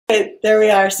There we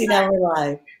are. See, now we're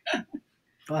live.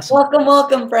 Awesome. Welcome,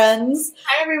 welcome, friends.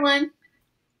 Hi, everyone.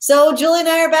 So Julie and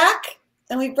I are back,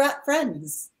 and we brought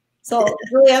friends. So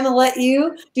Julie, I'm going to let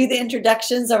you do the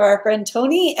introductions of our friend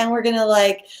Tony, and we're going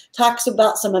to talk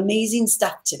about some amazing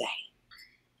stuff today.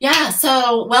 Yeah,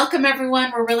 so welcome,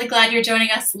 everyone. We're really glad you're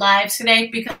joining us live today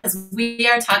because we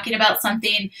are talking about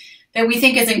something that we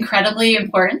think is incredibly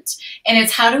important, and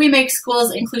it's how do we make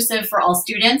schools inclusive for all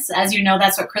students. As you know,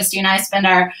 that's what Kristie and I spend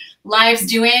our lives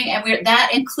doing, and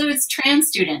that includes trans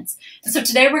students. And so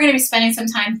today we're going to be spending some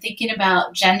time thinking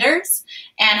about genders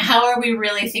and how are we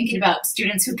really thinking about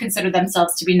students who consider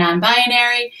themselves to be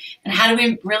non-binary, and how do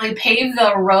we really pave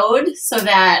the road so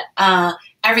that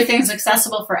everything's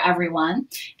accessible for everyone.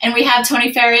 And we have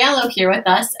Tony Ferriello here with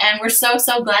us, and we're so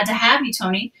glad to have you,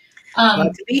 Tony.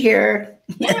 Glad to be here.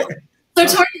 Yeah. So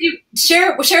Tony, you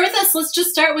share with us. Let's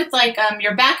just start with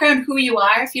your background, who you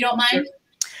are, if you don't mind.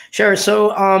 Sure.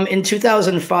 So in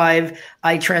 2005,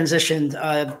 I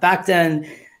transitioned. Back then,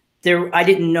 I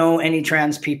didn't know any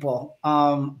trans people,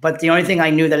 but the only thing I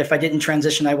knew that if I didn't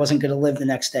transition, I wasn't going to live the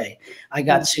next day. I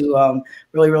got to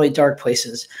really dark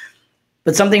places.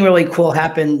 But something really cool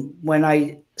happened when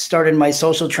I started my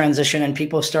social transition and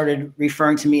people started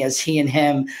referring to me as he and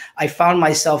him. I found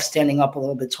myself standing up a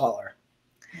little bit taller.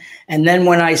 And then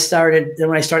when I started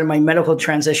my medical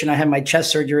transition, I had my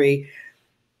chest surgery.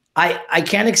 I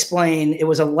can't explain. It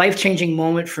was a life-changing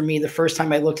moment for me the first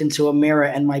time I looked into a mirror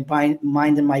and my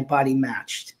mind and my body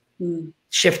matched,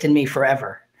 shifted me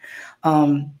forever.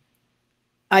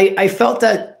 I felt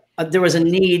that there was a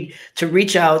need to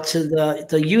reach out to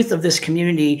the youth of this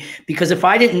community, because if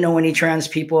I didn't know any trans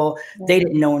people, they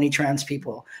didn't know any trans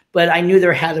people. But I knew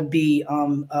there had to be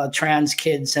trans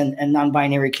kids and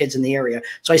non-binary kids in the area.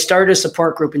 So I started a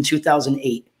support group in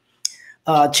 2008.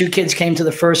 2 kids came to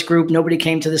the first group. Nobody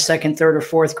came to the second, third, or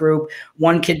fourth group.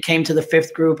 1 kid came to the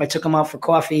 5th group. I took him out for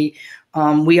coffee.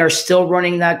 We are still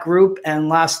running that group. And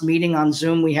last meeting on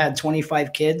Zoom, we had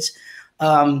 25 kids.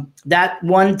 That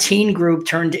one teen group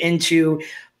turned into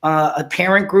a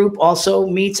parent group also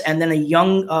meets, and then a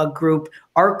young group,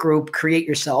 art group, Create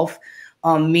Yourself,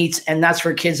 meets, and that's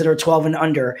for kids that are 12 and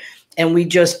under. And we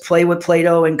just play with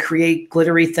Play-Doh and create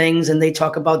glittery things, and they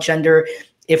talk about gender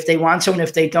if they want to, and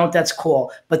if they don't, that's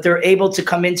cool. But they're able to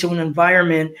come into an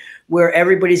environment where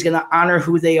everybody's going to honor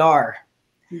who they are.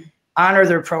 Honor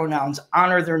their pronouns,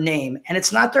 honor their name. And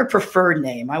it's not their preferred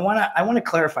name. I want to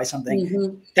clarify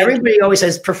something. Everybody always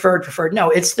says preferred. No,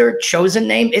 it's their chosen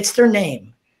name. It's their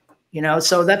name,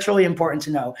 so that's really important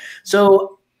to know.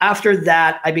 So after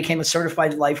that, I became a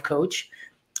certified life coach,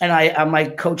 and my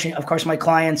coaching, of course, my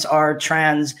clients are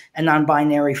trans and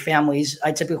non-binary families.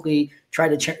 I typically try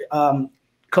to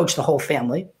coach the whole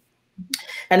family.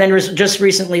 And then just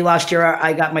recently, last year,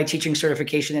 I got my teaching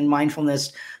certification in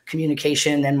mindfulness,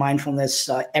 communication, and mindfulness,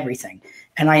 everything.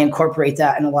 And I incorporate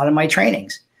that in a lot of my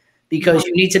trainings, because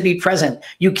you need to be present.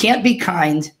 You can't be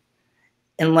kind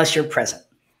unless you're present.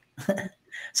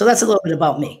 So that's a little bit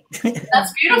about me.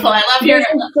 That's beautiful. I love hearing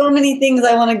so many things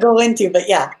I want to go into, but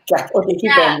yeah. Okay,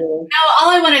 keep going. No, all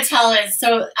I want to tell is,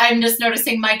 so I'm just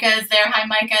noticing Micah is there. Hi,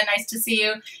 Micah. Nice to see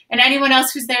you. And anyone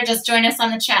else who's there, just join us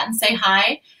on the chat and say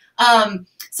hi.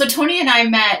 So Tony and I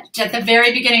met at the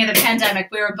very beginning of the pandemic.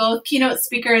 We were both keynote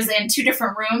speakers in 2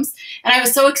 different rooms, and I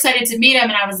was so excited to meet him.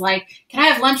 And I was like, can I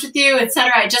have lunch with you,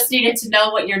 etc. I just needed to know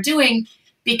what you're doing,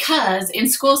 because in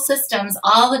school systems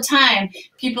all the time,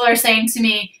 people are saying to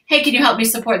me, hey, can you help me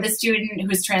support this student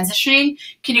who's transitioning?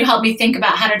 Can you help me think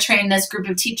about how to train this group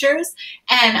of teachers?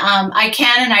 And I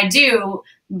can and I do,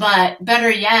 but better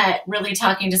yet, really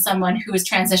talking to someone who has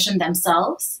transitioned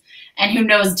themselves and who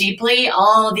knows deeply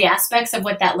all of the aspects of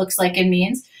what that looks like and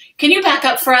means. Can you back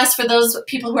up for us, for those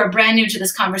people who are brand new to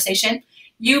this conversation?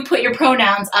 You put your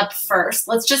pronouns up first.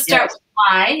 Let's just start with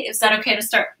why. Is that okay to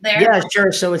start there? Yeah,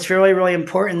 sure. So it's really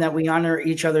important that we honor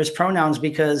each other's pronouns,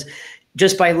 because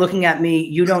just by looking at me,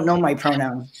 you don't know my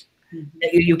pronoun.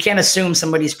 You can't assume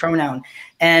somebody's pronoun.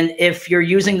 And if you're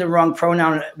using the wrong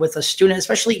pronoun with a student,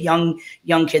 especially young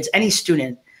kids, any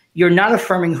student, you're not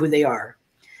affirming who they are.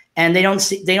 And they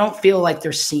don't feel like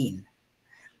they're seen.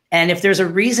 And if there's a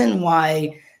reason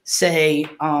why, say,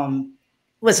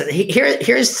 listen,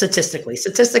 here's statistically,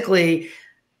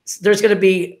 there's going to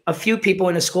be a few people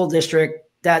in a school district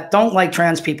that don't like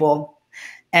trans people,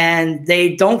 and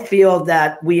they don't feel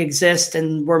that we exist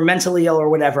and we're mentally ill or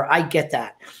whatever. I get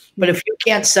that. But if you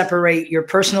can't separate your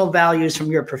personal values from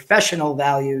your professional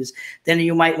values, then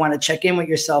you might want to check in with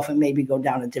yourself and maybe go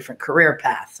down a different career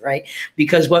path, right?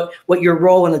 Because what your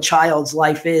role in a child's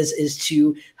life is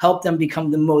to help them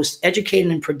become the most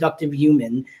educated and productive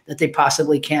human that they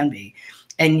possibly can be.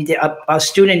 And a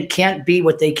student can't be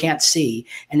what they can't see.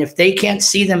 And if they can't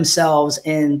see themselves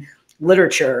in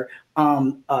literature,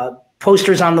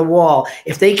 posters on the wall,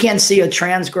 if they can't see a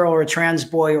trans girl or a trans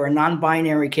boy or a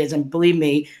non-binary kids, and believe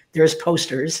me, there's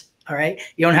posters, all right?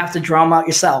 You don't have to draw them out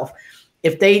yourself.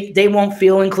 If they won't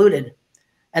feel included,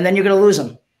 and then you're going to lose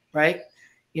them, right?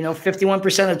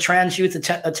 51% of trans youth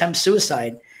attempt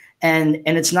suicide. And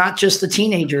it's not just the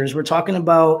teenagers. We're talking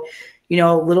about,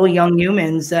 little young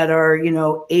humans that are,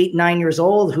 8, 9 years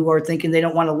old who are thinking they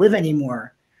don't want to live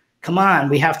anymore. Come on,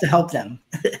 we have to help them.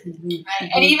 Right.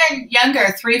 And even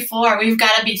younger, 3, 4, we've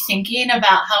got to be thinking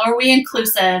about how are we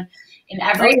inclusive in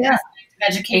every aspect of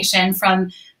education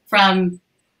from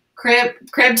crib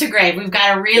to grave. We've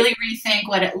got to really rethink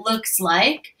what it looks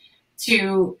like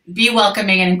to be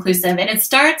welcoming and inclusive. And it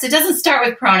doesn't start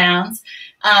with pronouns.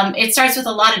 It starts with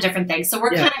a lot of different things. So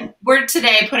we're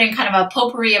today putting kind of a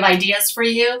potpourri of ideas for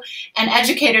you. And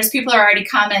educators, people are already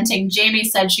commenting. Jamie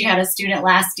said she had a student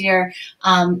last year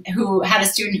who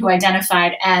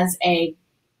identified as a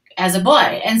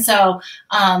boy. And so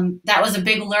that was a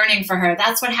big learning for her.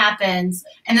 That's what happens.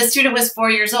 And the student was 4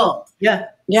 years old. Yeah.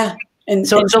 And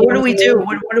so what do we do?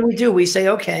 What do we do? We say,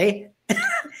 okay.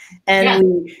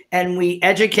 And we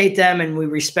educate them and we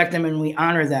respect them and we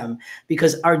honor them,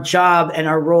 because our job and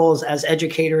our roles as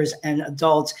educators and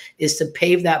adults is to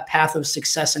pave that path of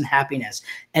success and happiness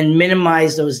and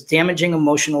minimize those damaging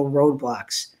emotional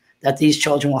roadblocks that these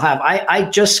children will have. I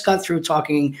just got through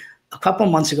talking a couple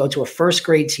months ago to a first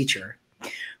grade teacher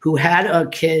who had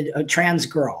a trans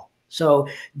girl. So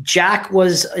Jack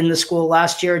was in the school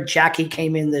last year. Jackie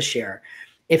came in this year.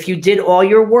 If you did all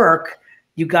your work,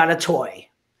 you got a toy.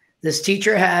 This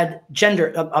teacher had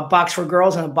a box for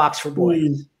girls and a box for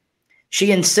boys.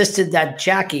 She insisted that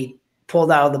Jackie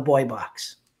pulled out of the boy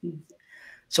box.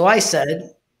 So I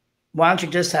said, why don't you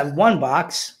just have one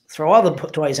box, throw all the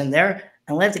toys in there,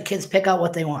 and let the kids pick out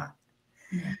what they want?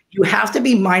 You have to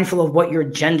be mindful of what you're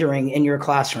gendering in your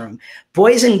classroom.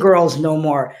 Boys and girls no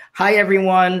more. Hi,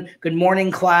 everyone. Good morning,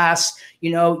 class.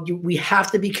 We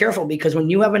have to be careful, because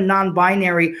when you have a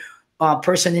non-binary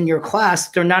person in your class,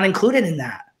 they're not included in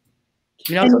that.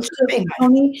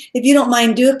 Tony, if you don't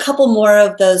mind, do a couple more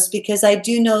of those, because I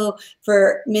do know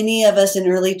for many of us in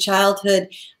early childhood,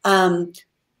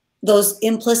 those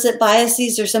implicit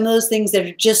biases or some of those things that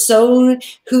are just so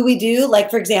who we do.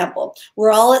 Like, for example,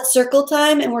 we're all at circle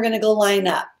time and we're going to go line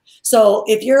up. So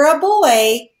if you're a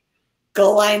boy,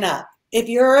 go line up. If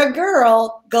you're a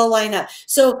girl, go line up.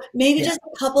 So maybe just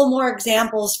a couple more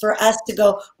examples for us to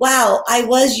go, wow, I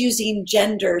was using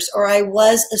genders, or I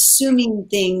was assuming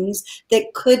things that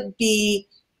could be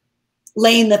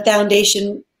laying the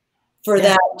foundation for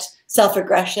that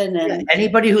self-aggression. And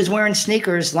anybody who's wearing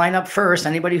sneakers, line up first.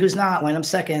 Anybody who's not, line up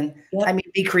second. I mean,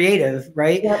 be creative,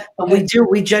 right? But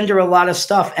we gender a lot of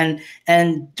stuff. And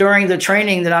during the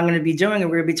training that I'm going to be doing,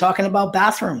 we're going to be talking about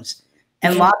bathrooms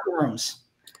and locker rooms.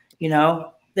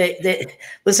 They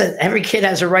listen, every kid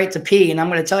has a right to pee. And I'm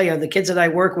going to tell you, the kids that I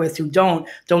work with who don't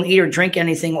eat or drink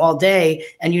anything all day,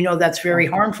 and that's very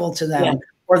harmful to them,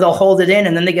 or they'll hold it in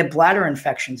and then they get bladder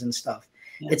infections and stuff.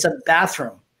 It's a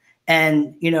bathroom.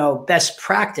 And, best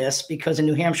practice, because in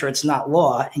New Hampshire, it's not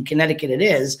law, in Connecticut it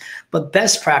is, but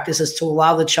best practice is to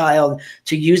allow the child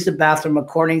to use the bathroom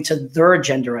according to their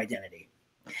gender identity.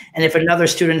 And if another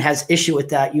student has issue with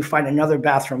that, you find another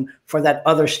bathroom for that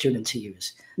other student to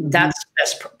use. That's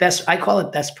best. I call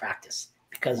it best practice,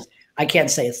 because I can't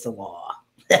say it's the law.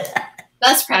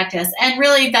 Best practice. And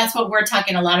really, that's what we're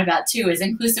talking a lot about too, is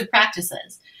inclusive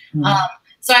practices.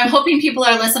 So I'm hoping people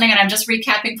are listening, and I'm just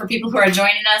recapping for people who are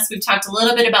joining us. We've talked a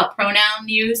little bit about pronoun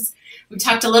use. We've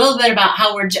talked a little bit about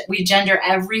how we gender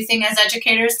everything as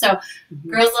educators. So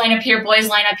girls line up here, boys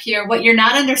line up here. What you're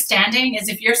not understanding is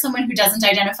if you're someone who doesn't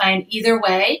identify in either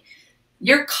way,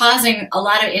 you're causing a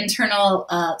lot of internal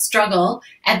struggle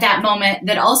at that moment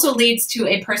that also leads to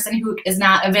a person who is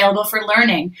not available for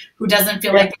learning, who doesn't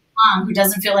feel like they belong, who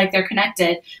doesn't feel like they're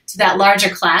connected to that larger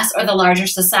class or the larger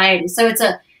society. So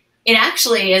it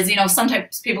actually is,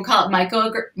 sometimes people call it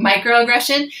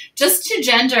microaggression, just to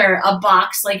gender a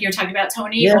box like you're talking about,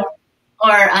 Tony,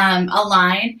 or a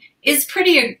line is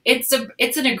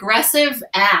it's an aggressive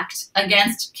act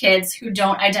against kids who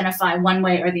don't identify one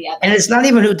way or the other. And it's not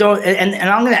even who don't, and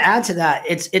I'm going to add to that.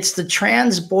 It's the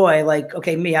trans boy, like,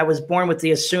 okay, me, I was born with the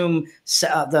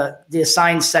the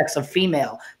assigned sex of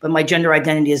female, but my gender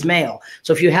identity is male.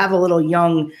 So if you have a little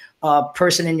young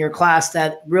person in your class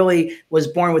that really was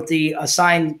born with the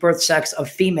assigned birth sex of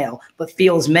female, but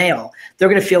feels male, they're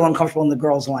going to feel uncomfortable in the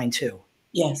girls line too.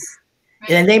 Yes.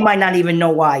 And they might not even know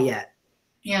why yet.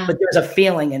 Yeah. But there's a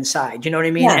feeling inside. You know what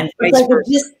I mean? Yeah. And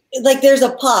It's like there's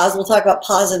a pause. We'll talk about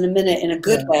pause in a minute in a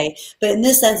good way. But in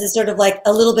this sense, it's sort of like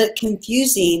a little bit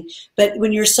confusing. But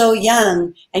when you're so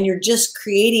young and you're just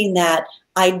creating that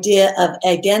idea of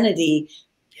identity,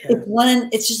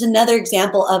 it's just another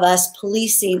example of us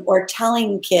policing or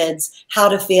telling kids how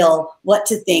to feel, what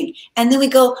to think. And then we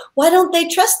go, why don't they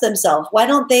trust themselves? Why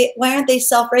aren't they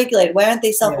self-regulated? Why aren't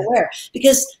they self-aware?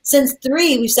 Because since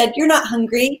 3, we've said, you're not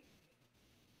hungry,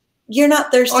 you're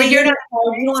not thirsty, or you don't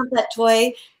want that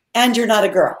toy, and you're not a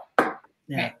girl.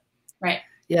 Yeah. Right.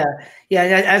 Yeah. Yeah.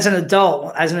 As an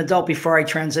adult, before I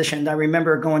transitioned, I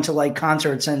remember going to like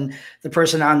concerts and the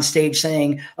person on stage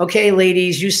saying, okay,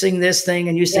 ladies, you sing this thing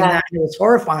and you sing that. And it was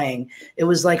horrifying. It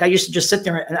was like, I used to just sit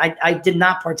there and I did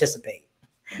not participate.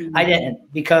 I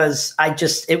didn't, because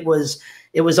it was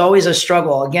always a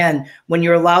struggle. Again, when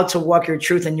you're allowed to walk your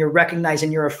truth and you're recognized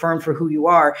and you're affirmed for who you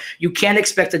are, you can't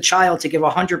expect a child to give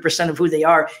 100% of who they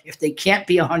are if they can't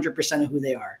be 100% of who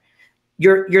they are.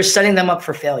 You're setting them up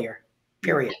for failure.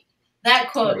 Period.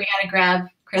 That quote we got to grab,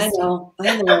 Kristie.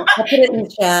 I know. I'll put it in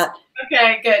the chat.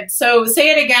 Okay, good. So say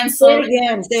it again slowly.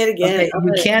 Say it again. Okay.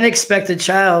 You can't expect a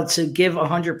child to give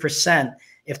 100%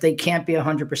 if they can't be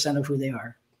 100% of who they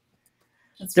are.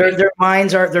 Their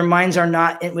minds are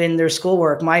not in their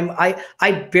schoolwork.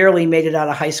 I barely made it out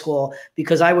of high school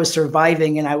because I was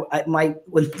surviving, and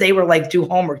when they were like, do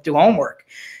homework.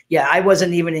 Yeah, I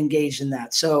wasn't even engaged in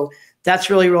that. So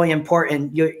that's really, really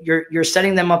important. You're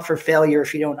setting them up for failure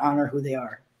if you don't honor who they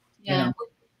are. Yeah. You know?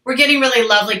 We're getting really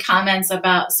lovely comments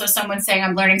about, so someone's saying,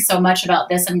 I'm learning so much about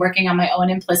this and working on my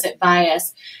own implicit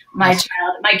bias. My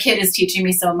kid is teaching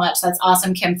me so much. That's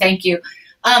awesome, Kim. Thank you.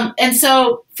 And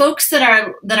so folks that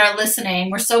are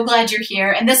listening, we're so glad you're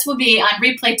here. And this will be on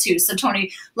replay too. So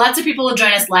Tony, lots of people will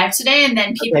join us live today and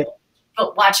then people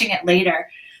watching it later.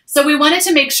 So we wanted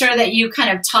to make sure that you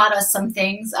kind of taught us some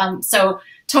things. So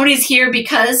Tony's here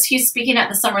because he's speaking at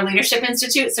the Summer Leadership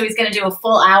Institute. So he's going to do a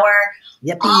full hour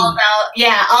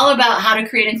all about how to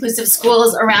create inclusive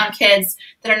schools around kids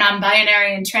that are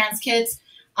non-binary and trans kids.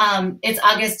 It's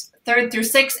August 3rd through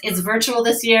 6th. It's virtual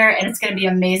this year, and it's going to be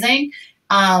amazing.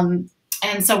 And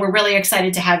so we're really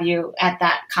excited to have you at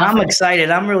that conference. I'm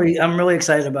excited. I'm really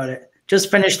excited about it. Just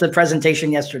finished the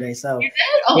presentation yesterday, so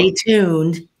stay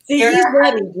tuned. See, he's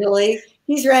ready, Julie.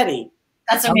 He's ready.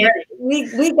 That's amazing.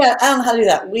 We got. I don't know how to do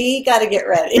that. We got to get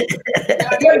ready.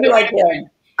 Be like him.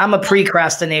 I'm a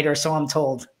procrastinator, so I'm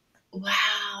told.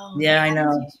 Wow. Yeah, I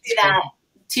know.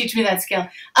 Teach me that skill.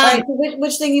 Right, so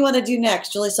which thing you want to do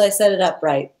next, Julie? So I set it up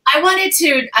right. I wanted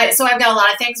to. So I've got a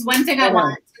lot of things. One thing I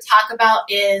wanted to talk about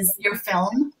is your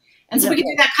film, and so we can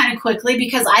do that kind of quickly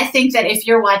because I think that if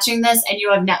you're watching this and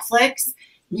you have Netflix,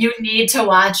 you need to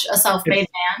watch A Self-Made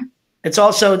Man. It's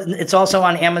also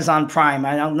on Amazon Prime.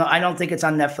 I don't think it's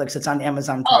on Netflix. It's on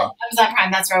Amazon Prime. Oh, Amazon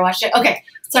Prime. That's where I watched it. Okay,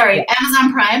 sorry,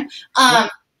 Amazon Prime.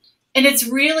 And it's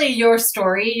really your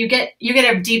story. You get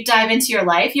a deep dive into your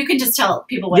life. You can just tell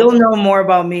people what you'll know more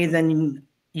about me than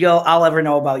I'll ever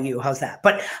know about you. How's that?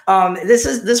 But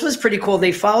this was pretty cool.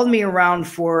 They followed me around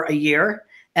for a year,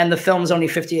 and the film's only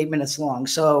 58 minutes long.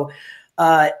 So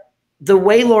the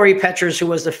way Lori Peters, who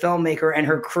was the filmmaker, and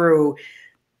her crew,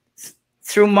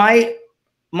 through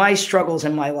my struggles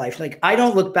in my life, like I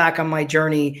don't look back on my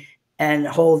journey and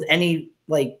hold any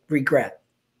like regret.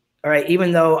 All right.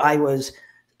 Even though I was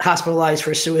hospitalized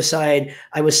for suicide,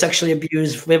 I was sexually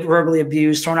abused, verbally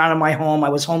abused, thrown out of my home. I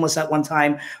was homeless at one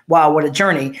time. Wow. What a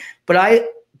journey. But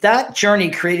that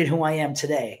journey created who I am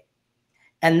today.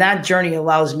 And that journey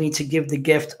allows me to give the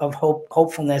gift of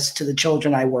hopefulness to the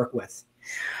children I work with.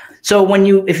 So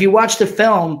if you watch the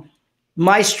film,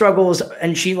 my struggles,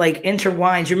 and she like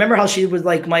intertwines. You remember how she was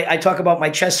like, I talk about my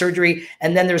chest surgery,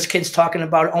 and then there's kids talking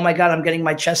about, oh my God, I'm getting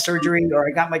my chest surgery, or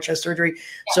I got my chest surgery.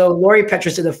 Yeah. So Lori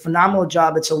Peters did a phenomenal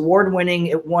job. It's award-winning.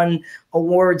 It won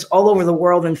awards all over the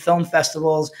world in film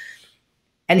festivals.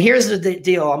 And here's the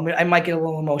deal. I might get a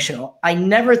little emotional. I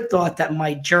never thought that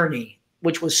my journey,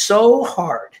 which was so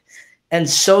hard and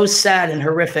so sad and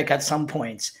horrific at some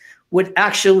points, would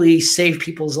actually save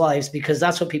people's lives, because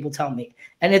that's what people tell me.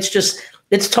 And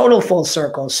it's total full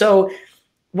circle. So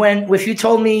if you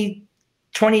told me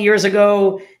 20 years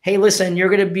ago, hey, listen, you're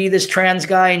going to be this trans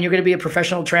guy and you're going to be a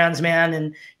professional trans man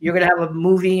and you're going to have a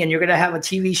movie and you're going to have a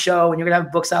TV show and you're going to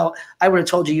have books out, I would have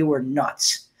told you were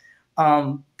nuts.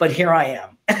 But here I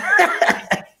am.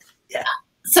 Yeah.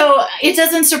 So it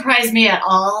doesn't surprise me at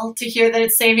all to hear that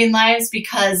it's saving lives,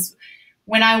 because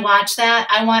when I watch that,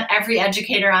 I want every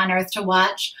educator on earth to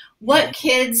watch what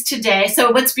kids today.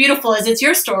 So what's beautiful is it's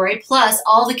your story plus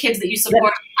all the kids that you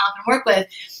support and help and work with.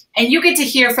 And you get to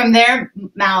hear from their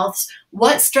mouths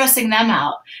what's stressing them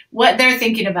out, what they're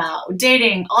thinking about,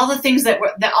 dating, all the things that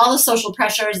all the social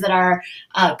pressures that are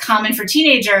common for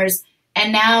teenagers,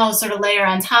 and now sort of layer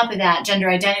on top of that gender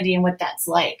identity and what that's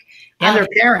like. And their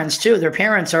parents too. Their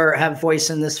parents have voice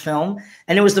in this film.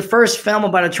 And it was the first film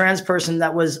about a trans person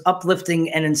that was uplifting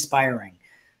and inspiring.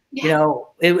 Yeah. You know,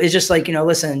 it was just like, you know,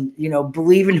 listen, you know,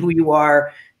 believe in who you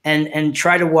are and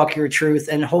try to walk your truth,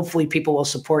 and hopefully people will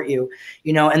support you,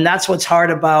 you know. And that's what's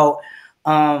hard about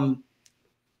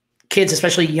kids,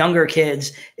 especially younger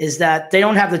kids, is that they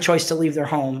don't have the choice to leave their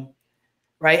home.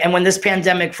 Right. And when this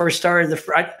pandemic first started,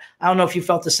 I don't know if you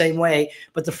felt the same way,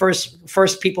 but the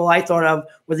first people I thought of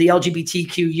were the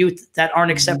LGBTQ youth that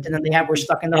aren't accepted and were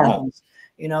stuck in their homes,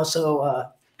 you know, so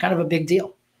kind of a big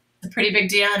deal. It's a pretty big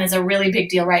deal, and is a really big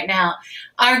deal right now.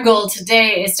 Our goal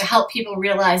today is to help people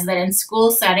realize that in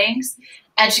school settings,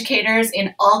 educators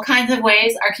in all kinds of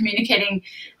ways are communicating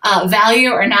value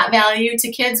or not value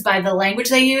to kids by the language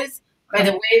they use, by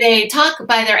the way they talk,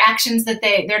 by their actions,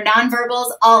 their nonverbals,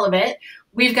 all of it.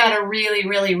 We've got to really,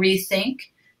 really rethink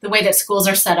the way that schools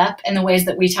are set up and the ways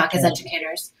that we talk as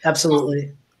educators.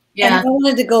 Absolutely. Yeah. And I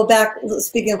wanted to go back,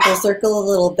 speaking of full circle a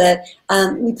little bit.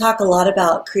 We talk a lot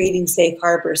about creating safe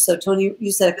harbors. So Tony,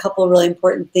 you said a couple of really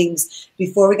important things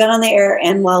before we got on the air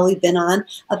and while we've been on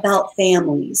about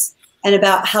families and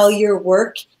about how your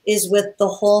work is with the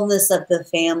wholeness of the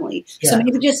family. Yeah. So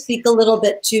maybe just speak a little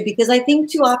bit too, because I think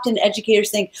too often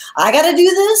educators think, I got to do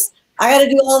this. I got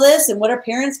to do all this, and what are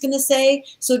parents going to say?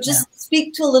 So just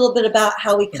speak to a little bit about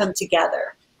how we come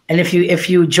together. And if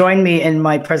you join me in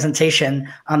my presentation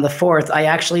on the 4th,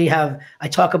 I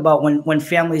talk about when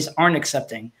families aren't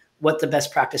accepting, what the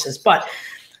best practice is. But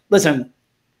listen,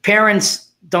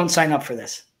 parents don't sign up for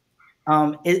this.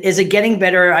 Is it getting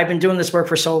better? I've been doing this work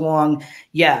for so long.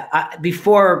 Yeah.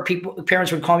 Before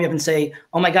parents would call me up and say,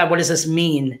 oh my God, what does this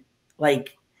mean?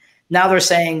 Like now they're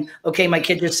saying, okay, my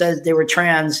kid just said they were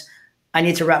trans. I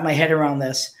need to wrap my head around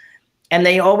this. And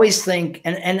they always think,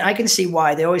 and I can see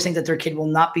why, they always think that their kid will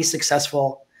not be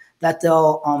successful, that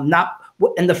they'll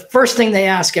and the first thing they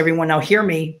ask everyone, now hear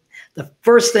me, the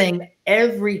first thing,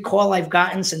 every call I've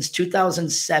gotten since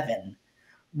 2007,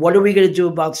 what are we going to do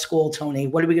about school, Tony?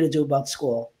 What are we going to do about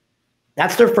school?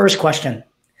 That's their first question,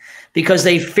 because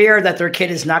they fear that their kid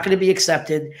is not going to be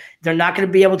accepted. They're not going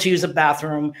to be able to use a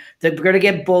bathroom. They're going to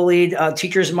get bullied.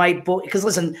 Teachers might bully, because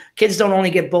listen, kids don't only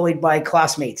get bullied by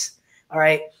classmates, all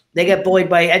right? They get bullied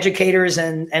by educators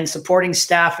and supporting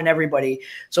staff and everybody.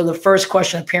 So the first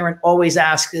question a parent always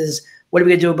asks is, what are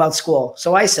we going to do about school?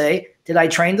 So I say, did I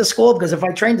train the school? Because if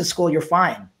I trained the school, you're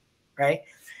fine, right?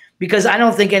 Because I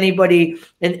don't think anybody,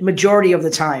 and majority of the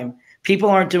time, people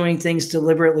aren't doing things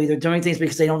deliberately. They're doing things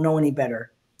because they don't know any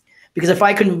better. Because if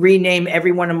I could rename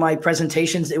every one of my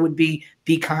presentations, it would be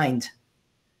kind.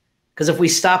 Because if we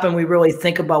stop and we really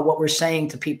think about what we're saying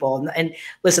to people, and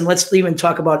listen, let's even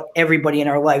talk about everybody in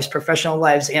our lives, professional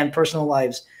lives and personal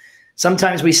lives.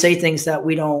 Sometimes we say things that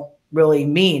we don't really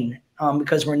mean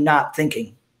because we're not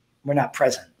thinking, we're not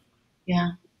present.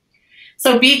 Yeah.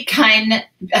 So be kind.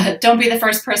 Don't be the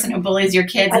first person who bullies your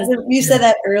kids. You said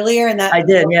that earlier, and that I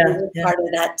did. Part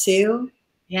of that too.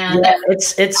 Yeah,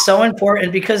 it's so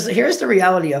important, because here's the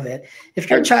reality of it. If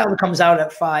your child comes out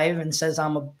at 5 and says,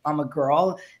 I'm a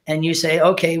girl, and you say,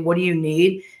 okay, what do you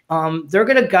need? They're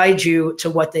going to guide you to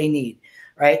what they need,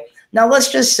 right? Now,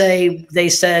 let's just say they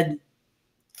said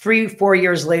 3-4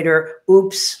 years later,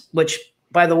 oops, which,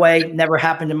 by the way, never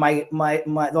happened in my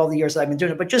all the years that I've been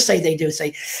doing it. But just say they do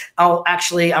say, oh,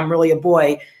 actually, I'm really a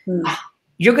boy.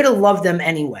 You're going to love them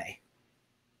anyway.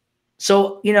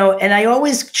 So, you know, and I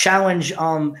always challenge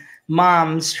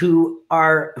moms who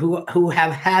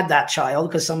have had that child,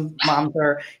 because some moms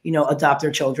are, you know, adopt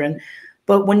their children.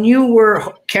 But when you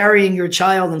were carrying your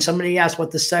child and somebody asked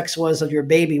what the sex was of your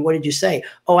baby, what did you say?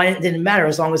 Oh, it didn't matter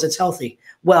as long as it's healthy.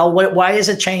 Well, why has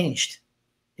it changed?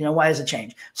 You know, why has it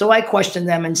changed? So I question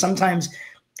them, and sometimes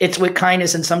it's with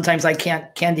kindness, and sometimes I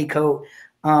can't candy coat.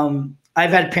 I've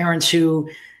had parents who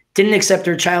didn't accept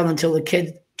their child until the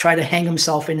kid tried to hang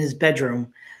himself in his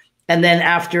bedroom. And then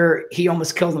after he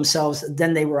almost killed himself,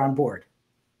 then they were on board.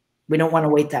 We don't want to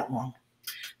wait that long.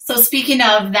 So speaking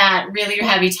of that really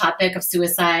heavy topic of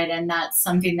suicide, and that's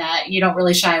something that you don't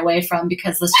really shy away from,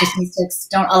 because the statistics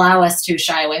don't allow us to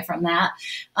shy away from that.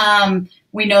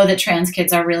 We know that trans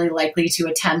kids are really likely to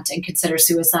attempt and consider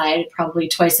suicide, probably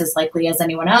twice as likely as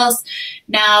anyone else.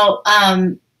 Now,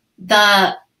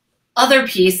 the other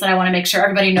piece that I want to make sure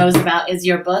everybody knows about is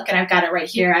your book, and I've got it right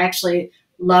here. I actually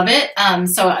love it.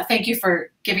 So thank you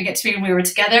for giving it to me when we were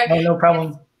together. Oh, no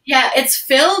problem. Yeah, it's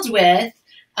filled with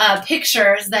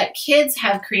pictures that kids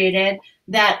have created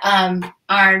that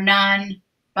are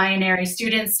non-binary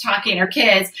students talking, or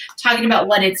kids talking about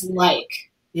what it's like.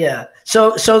 Yeah.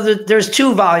 So there's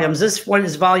 2 volumes. This one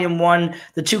is volume 1.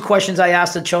 The 2 questions I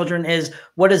asked the children is,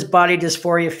 what does body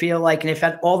dysphoria feel like? And if you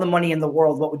had all the money in the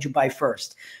world, what would you buy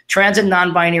first? Trans and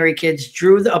non-binary kids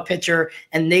drew a picture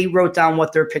and they wrote down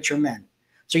what their picture meant.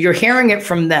 So you're hearing it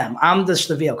from them. I'm just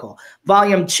the vehicle.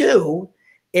 Volume 2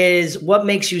 is what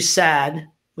makes you sad,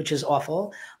 which is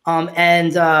awful.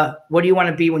 And what do you want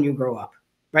to be when you grow up?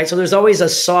 Right. So there's always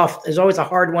a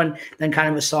hard one, then kind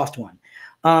of a soft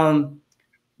one.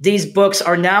 These books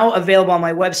are now available on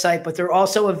my website, but they're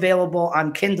also available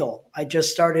on Kindle. I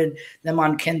just started them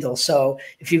on Kindle. So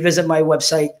if you visit my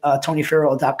website,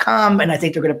 tonyfarrell.com, and I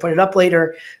think they're going to put it up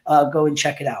later, go and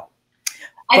check it out.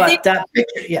 I think that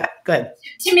picture, yeah, go ahead.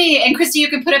 To me, and Kristie, you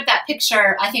can put up that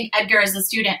picture. I think Edgar is a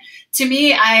student. To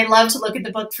me, I love to look at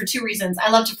the book for 2 reasons.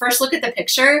 I love to first look at the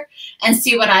picture and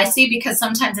see what I see, because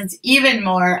sometimes it's even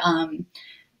more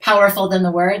powerful than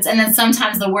the words. And then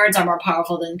sometimes the words are more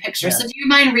powerful than the picture. Yeah. So do you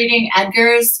mind reading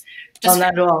Edgar's? Oh,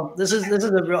 not at all. This is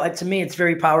a real, to me, it's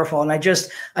very powerful. And I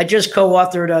just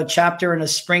co-authored a chapter in a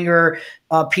Springer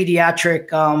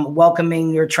pediatric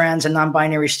welcoming your trans and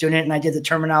non-binary student. And I did the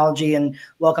terminology and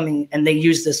welcoming, and they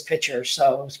used this picture.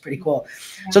 So it was pretty cool.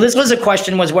 Yeah. So this was a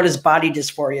question, was what does body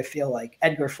dysphoria feel like?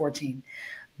 Edgar, 14.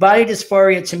 Body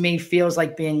dysphoria to me feels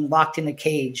like being locked in a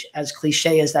cage, as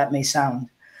cliche as that may sound.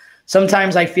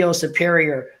 Sometimes I feel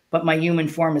superior, but my human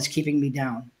form is keeping me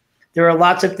down. There are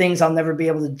lots of things I'll never be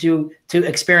able to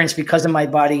experience because of my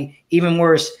body. Even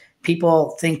worse,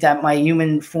 people think that my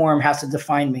human form has to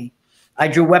define me. I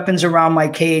drew weapons around my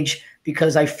cage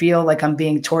because I feel like I'm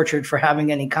being tortured for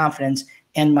having any confidence,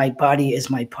 and my body is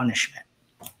my punishment.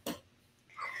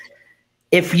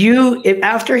 If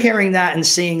after hearing that and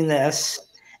seeing this,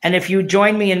 and if you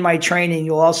join me in my training,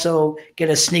 you'll also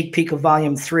get a sneak peek of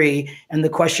volume 3. And the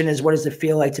question is, what does it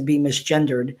feel like to be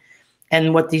misgendered?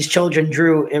 And what these children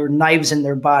drew are knives in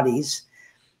their bodies.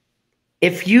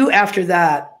 If you, after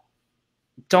that,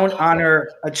 don't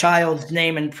honor a child's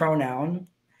name and pronoun,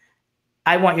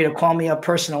 I want you to call me up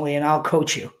personally and I'll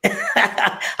coach you.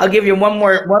 I'll give you one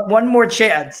more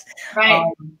chance.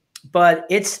 Right. But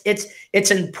it's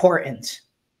important.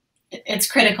 It's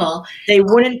critical. They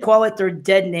wouldn't call it their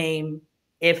dead name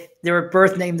if their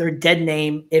birth name, their dead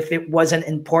name, if it wasn't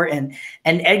important.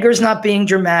 And Edgar's not being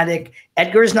dramatic.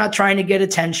 Edgar's not trying to get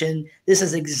attention. This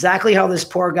is exactly how this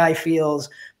poor guy feels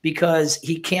because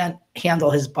he can't handle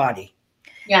his body.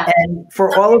 Yeah. And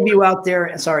for all of you out there,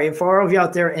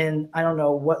 in, I don't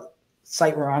know what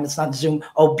site we're on, it's not Zoom,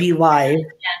 Be Live. Yeah.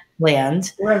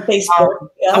 Land. We're on Facebook.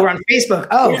 Yeah. Oh, we're on Facebook.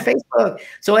 Oh, yeah. Facebook.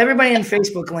 So everybody in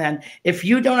Facebook land, if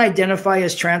you don't identify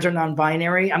as trans or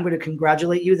non-binary, I'm going to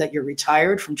congratulate you that you're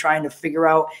retired from trying to figure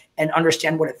out and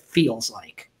understand what it feels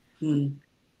like.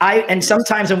 And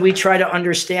sometimes when we try to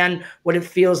understand what it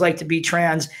feels like to be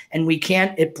trans and we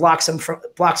can't, it blocks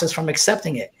us from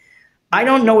accepting it. I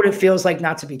don't know what it feels like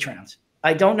not to be trans.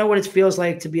 I don't know what it feels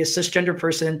like to be a cisgender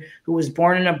person who was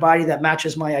born in a body that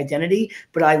matches my identity,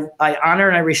 but I honor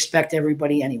and I respect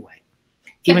everybody anyway,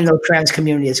 even though trans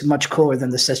community is much cooler than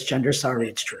the cisgender. Sorry,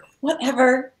 it's true.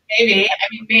 Whatever. Maybe. I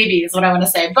mean, maybe is what I want to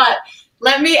say. But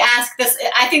let me ask this.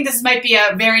 I think this might be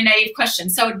a very naive question.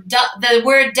 So the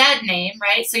word dead name,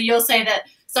 right? So you'll say that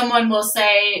someone will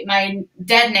say my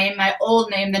dead name, my old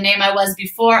name, the name I was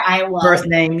before I was. Birth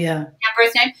name, yeah. Yeah,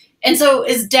 birth name. And so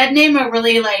is dead name a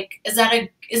really is that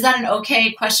an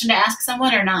okay question to ask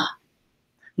someone or not?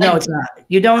 No, it's not.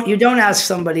 You don't ask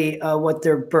somebody what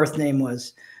their birth name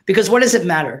was, because what does it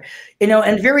matter?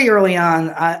 And very early on,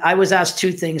 I was asked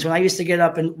 2 things when I used to get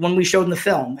up and when we showed in the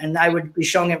film, and I would be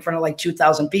showing it in front of like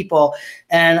 2,000 people,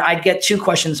 and I'd get 2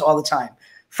 questions all the time.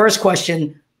 First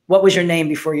question, what was your name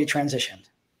before you transitioned?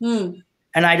 And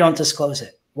I don't disclose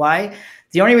it. Why?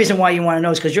 The only reason why you want to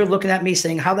know is because you're looking at me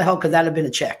saying, how the hell could that have been a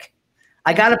chick?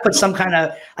 I got to put some kind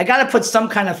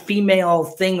of female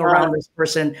thing around this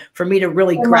person for me to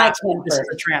really grasp this is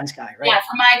a trans guy, right? Yeah,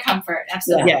 for my comfort.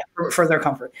 Absolutely. Yeah, for their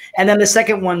comfort. And then the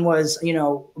second one was,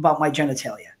 about my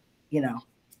genitalia,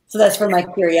 So that's for my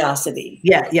curiosity.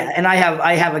 Yeah. And I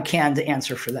have a canned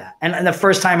answer for that. And the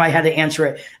first time I had to answer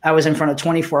it, I was in front of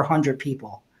 2,400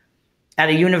 people at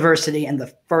a university, and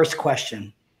the first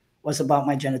question was about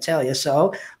my genitalia.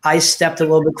 So I stepped a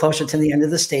little bit closer to the end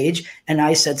of the stage, and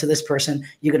I said to this person,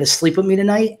 "You going to sleep with me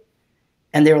tonight?"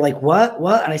 And they were like, what?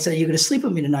 And I said, "Are you going to sleep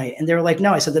with me tonight?" And they were like,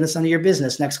 "No." I said, "Then it's none of your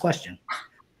business. Next question."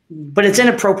 But it's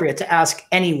inappropriate to ask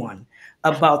anyone.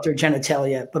 about their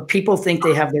genitalia, but people think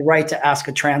they have the right to ask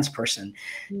a trans person.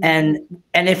 And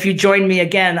if you join me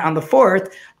again on the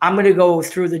 4th, I'm going to go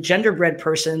through the genderbread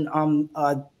person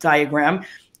diagram,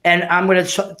 and I'm going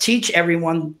to teach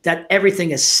everyone that everything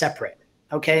is separate.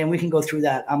 Okay. And we can go through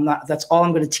that. That's all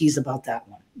I'm going to tease about that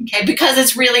one. Okay. Because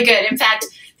it's really good. In fact,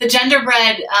 the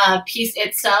genderbread piece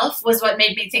itself was what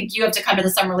made me think you have to come to the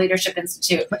Summer Leadership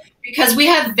Institute, because we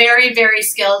have very, very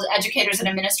skilled educators and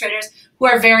administrators who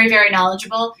are very, very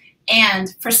knowledgeable.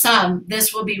 And for some,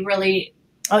 this will be really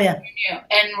new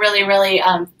and really, really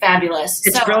fabulous.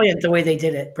 It's brilliant the way they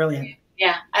did it. Brilliant.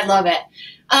 Yeah, I love it.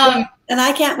 And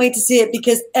I can't wait to see it,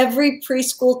 because every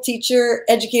preschool teacher,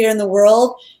 educator in the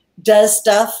world does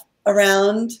stuff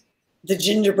around the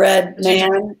gingerbread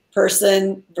man,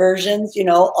 person versions, you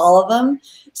know, all of them.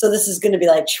 So this is going to be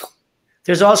like.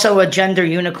 There's also a gender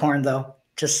unicorn, though.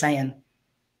 Just saying.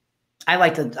 I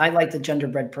like the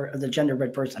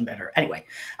genderbread person better. Anyway,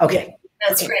 okay.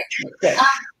 That's great.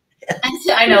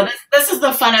 I know this is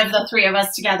the fun of the three of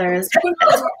us together. Is who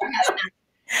knows what we're having.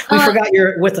 We forgot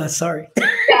you're with us. Sorry. Yeah,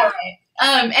 right.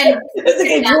 And I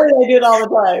do it all the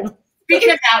time.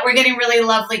 Speaking of that, we're getting really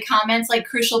lovely comments, like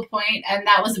Crucial Point, and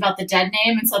that was about the dead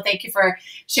name. And so thank you for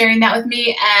sharing that with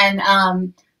me. And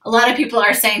a lot of people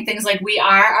are saying things like, we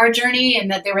are our journey, and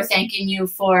that they were thanking you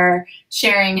for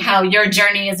sharing how your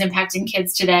journey is impacting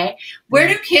kids today. Where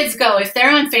do kids go if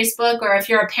they're on Facebook, or if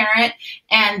you're a parent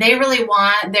and they really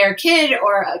want their kid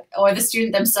or the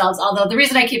student themselves? Although the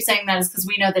reason I keep saying that is because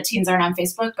we know that teens aren't on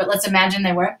Facebook, but let's imagine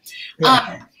they were.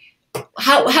 Yeah.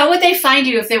 How would they find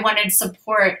you if they wanted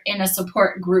support in a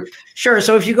support group? Sure.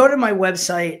 So if you go to my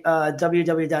website,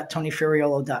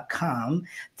 www.tonyfuriolo.com,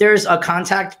 there's a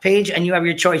contact page, and you have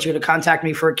your choice. You're going to contact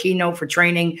me for a keynote, for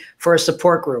training, for a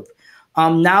support group.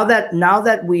 Now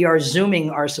that we are Zooming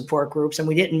our support groups, and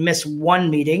we didn't miss one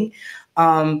meeting,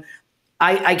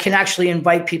 I can actually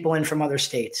invite people in from other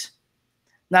states.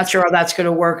 Not sure how that's going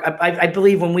to work. I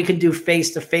believe when we can do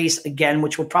face-to-face again,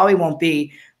 which probably won't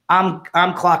be, I'm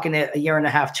clocking it 1.5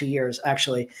 years, 2 years,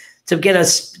 actually, to get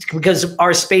us, because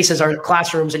our spaces are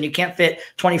classrooms, and you can't fit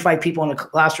 25 people in a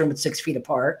classroom at 6 feet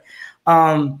apart.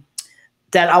 That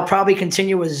I'll probably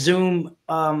continue a Zoom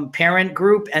parent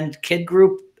group and kid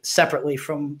group separately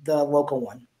from the local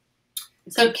one.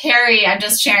 So Carrie, I'm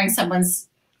just sharing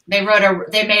they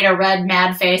made a red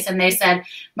mad face, and they said,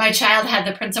 my child had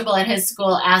the principal at his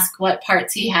school ask what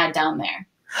parts he had down there.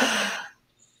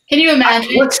 Can you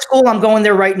imagine? What school? I'm going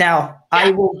there right now. Yeah.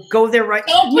 I will go there right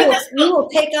now. We will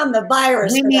take on the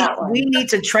virus for that one. We need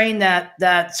to train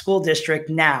that school district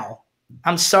now.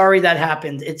 I'm sorry that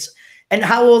happened. And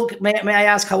how old, may I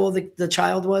ask how old the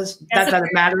child was? That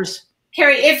matters.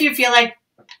 Carrie, if you feel like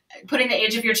putting the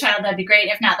age of your child, that'd be great.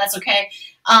 If not, that's okay.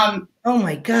 Oh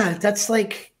my God. That's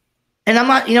like, and I'm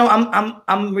not,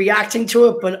 I'm reacting to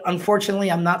it, but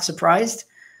unfortunately I'm not surprised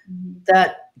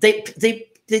that they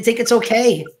think it's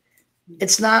okay.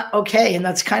 It's not okay. And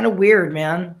that's kind of weird,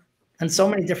 man. On so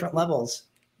many different levels.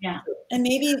 Yeah. And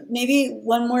maybe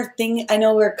one more thing. I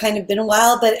know we're kind of been a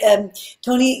while, but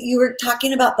Tony, you were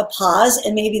talking about the pause,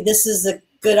 and maybe this is a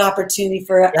good opportunity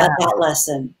for that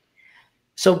lesson.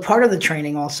 So part of the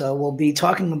training also will be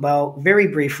talking about, very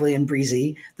briefly and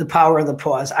breezy, the power of the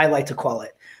pause, I like to call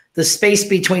it. The space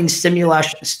between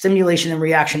stimulation and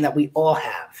reaction that we all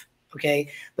have, okay?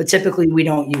 But typically we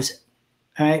don't use it,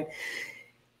 all right?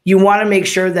 You want to make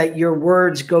sure that your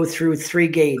words go through 3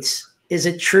 gates. Is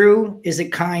it true? Is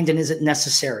it kind? And is it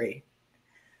necessary?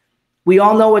 We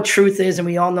all know what truth is, and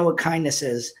we all know what kindness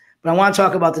is. But I want to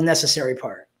talk about the necessary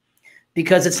part,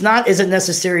 because it's not, is it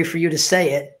necessary for you to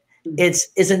say it? It's,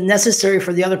 is it necessary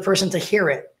for the other person to hear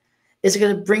it? Is it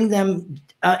going to bring them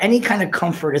any kind of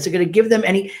comfort? Is it going to give them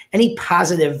any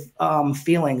positive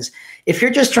feelings? If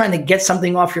you're just trying to get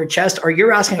something off your chest, or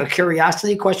you're asking a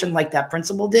curiosity question like that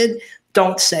principal did,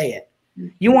 don't say it.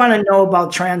 You want to know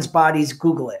about trans bodies,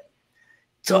 Google it.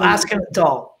 So ask an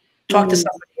adult, talk to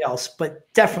somebody else,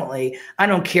 but definitely, I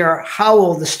don't care how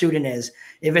old the student is.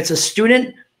 If it's a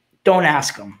student, don't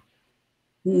ask them.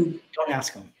 Don't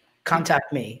ask them.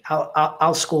 Contact me.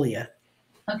 I'll school you.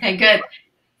 Okay, good.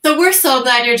 So we're so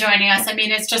glad you're joining us. I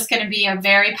mean, it's just going to be a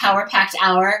very power-packed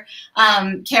hour.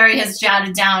 Carrie has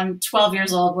jotted down 12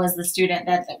 years old was the student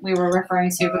that we were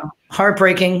referring to.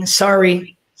 Heartbreaking.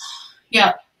 Sorry.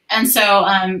 Yeah. And so,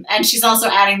 and she's also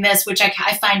adding this, which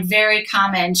I find very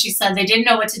common. She said they didn't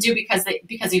know what to do because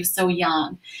he was so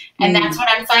young. And that's what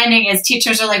I'm finding is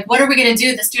teachers are like, what are we going to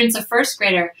do? The student's a first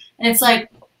grader. And it's like,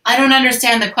 I don't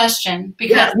understand the question,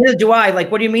 because neither do I.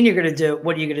 Like, what do you mean you're going to do?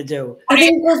 What are you going to do? I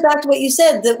think it goes back to what you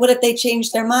said, that what if they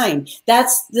change their mind?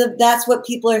 That's what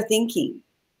people are thinking.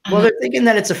 Well, they're thinking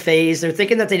that it's a phase. They're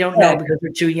thinking that they don't know because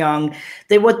they're too young.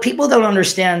 What people don't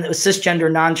understand,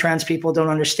 cisgender, non-trans people don't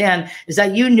understand, is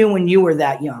that you knew when you were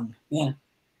that young. Yeah.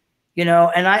 You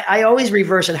know, and I always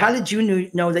reverse it. How did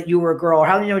you know that you were a girl? Or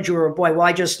how did you know that you were a boy? Well,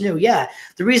 I just knew. Yeah.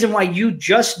 The reason why you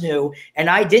just knew and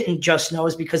I didn't just know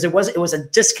is because it was a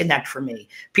disconnect for me.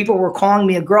 People were calling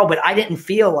me a girl, but I didn't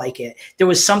feel like it. There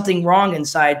was something wrong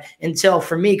inside until,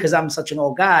 for me, because I'm such an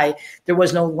old guy, there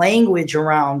was no language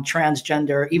around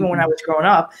transgender, even when I was growing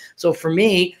up. So for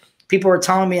me, people were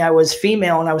telling me I was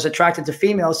female and I was attracted to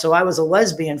females. So I was a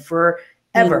lesbian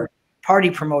forever. Party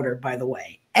promoter, by the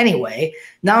way. Anyway,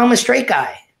 now I'm a straight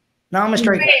guy. When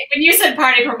you said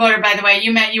party promoter, by the way,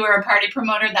 you meant you were a party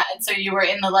promoter, so you were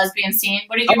in the lesbian scene?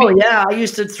 What did you mean? Oh, yeah. I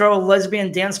used to throw lesbian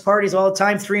dance parties all the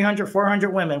time, 300,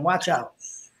 400 women. Watch out.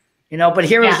 You know, but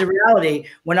here is the reality.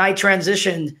 When I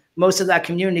transitioned, most of that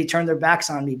community turned their backs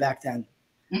on me back then.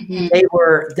 They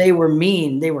were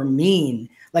mean. They were mean.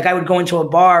 Like I would go into a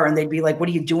bar and they'd be like, "What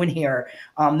are you doing here?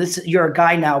 You're a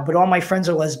guy now, but all my friends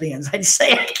are lesbians." I'd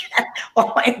say,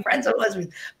 "All my friends are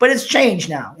lesbians," but it's changed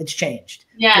now. It's changed,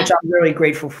 which I'm really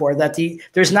grateful for. That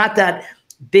there's not that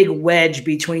big wedge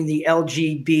between the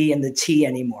LGB and the T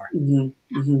anymore. And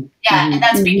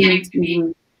that's beginning to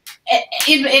be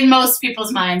in most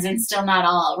people's minds, and still not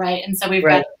all, right? And so we've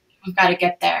got to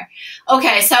get there.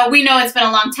 Okay, so we know it's been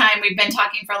a long time. We've been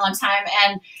talking for a long time,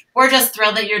 and we're just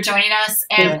thrilled that you're joining us,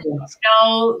 and we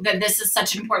know that this is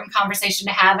such an important conversation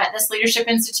to have at this Leadership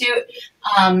Institute,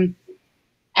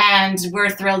 and we're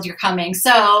thrilled you're coming.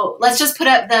 So let's just put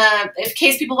up in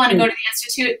case people want to go to the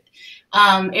Institute,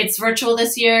 it's virtual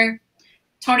this year.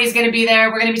 Tony's going to be there.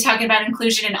 We're going to be talking about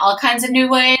inclusion in all kinds of new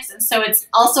ways. And so it's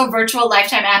also virtual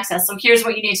lifetime access. So here's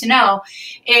what you need to know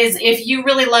is if you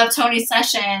really love Tony's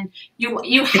session, you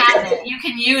have it. You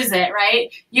can use it,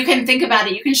 right? You can think about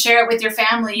it. You can share it with your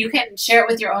family. You can share it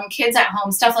with your own kids at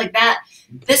home, stuff like that.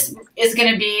 This is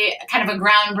going to be kind of a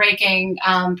groundbreaking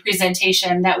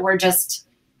presentation that we're just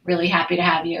really happy to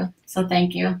have you. So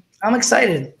thank you. I'm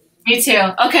excited. Me too.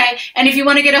 Okay. And if you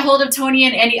want to get a hold of Tony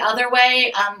in any other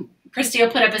way, Kristie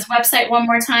will put up his website one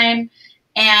more time.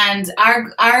 And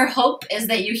our hope is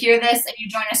that you hear this and you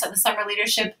join us at the Summer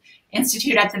Leadership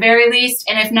Institute at the very least.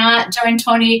 And if not, join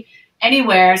Tony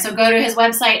anywhere. So go to his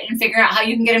website and figure out how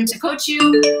you can get him to coach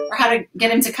you or how to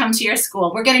get him to come to your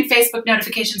school. We're getting Facebook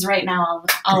notifications right now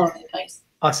all over the place.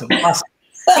 Awesome. Yes.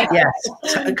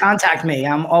 Contact me.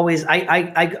 I'm always,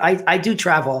 I do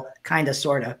travel, kind of,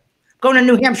 sort of. Going to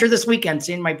New Hampshire this weekend,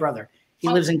 seeing my brother. He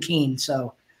lives in Keene,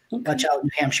 so watch out, New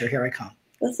Hampshire. Here I come.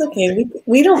 That's okay.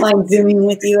 We don't mind Zooming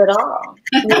with you at all.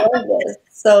 We love this.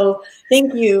 So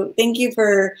thank you. Thank you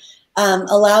for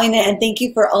allowing it. And thank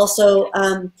you for also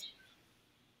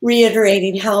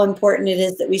reiterating how important it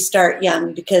is that we start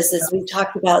young, because as we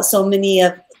talked about, so many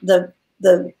of the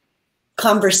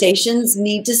conversations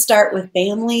need to start with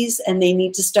families, and they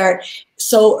need to start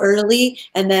so early.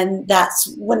 And then that's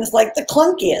when it's like the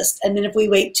clunkiest. And then if we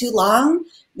wait too long,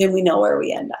 then we know where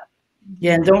we end up.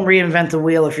 Yeah, and don't reinvent the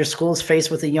wheel. If your school's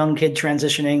faced with a young kid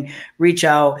transitioning, reach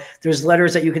out. There's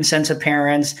letters that you can send to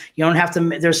parents. You don't have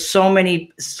to. There's so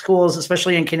many schools,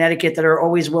 especially in Connecticut, that are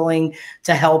always willing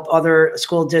to help other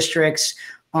school districts.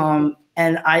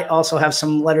 And I also have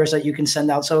some letters that you can send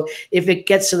out. So if it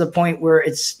gets to the point where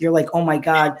you're like, oh my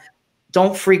God,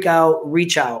 don't freak out,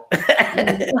 reach out.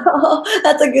 Oh,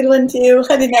 that's a good one too.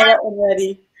 I didn't have that one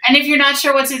ready. And if you're not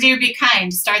sure what to do, be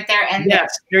kind. Start there and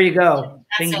yes, there you go.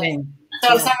 Bing, bing.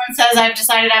 So if someone says, I've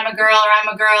decided I'm a girl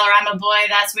or I'm a boy,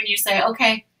 that's when you say,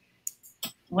 okay,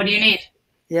 what do you need?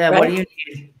 Yeah, right? What do you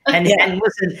need? And, and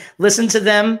listen to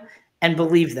them and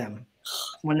believe them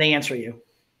when they answer you.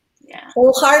 Yeah.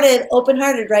 Wholehearted,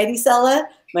 open-hearted, right, Isela?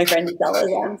 My friend Isela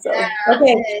is on. So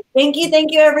okay, thank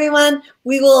you, everyone.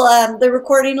 We will. The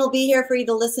recording will be here for you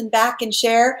to listen back and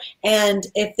share. And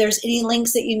if there's any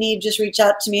links that you need, just reach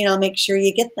out to me, and I'll make sure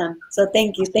you get them. So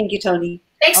thank you, Tony.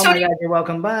 Thanks, Tony. Oh my God, you're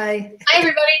welcome. Bye. Bye,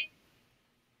 everybody.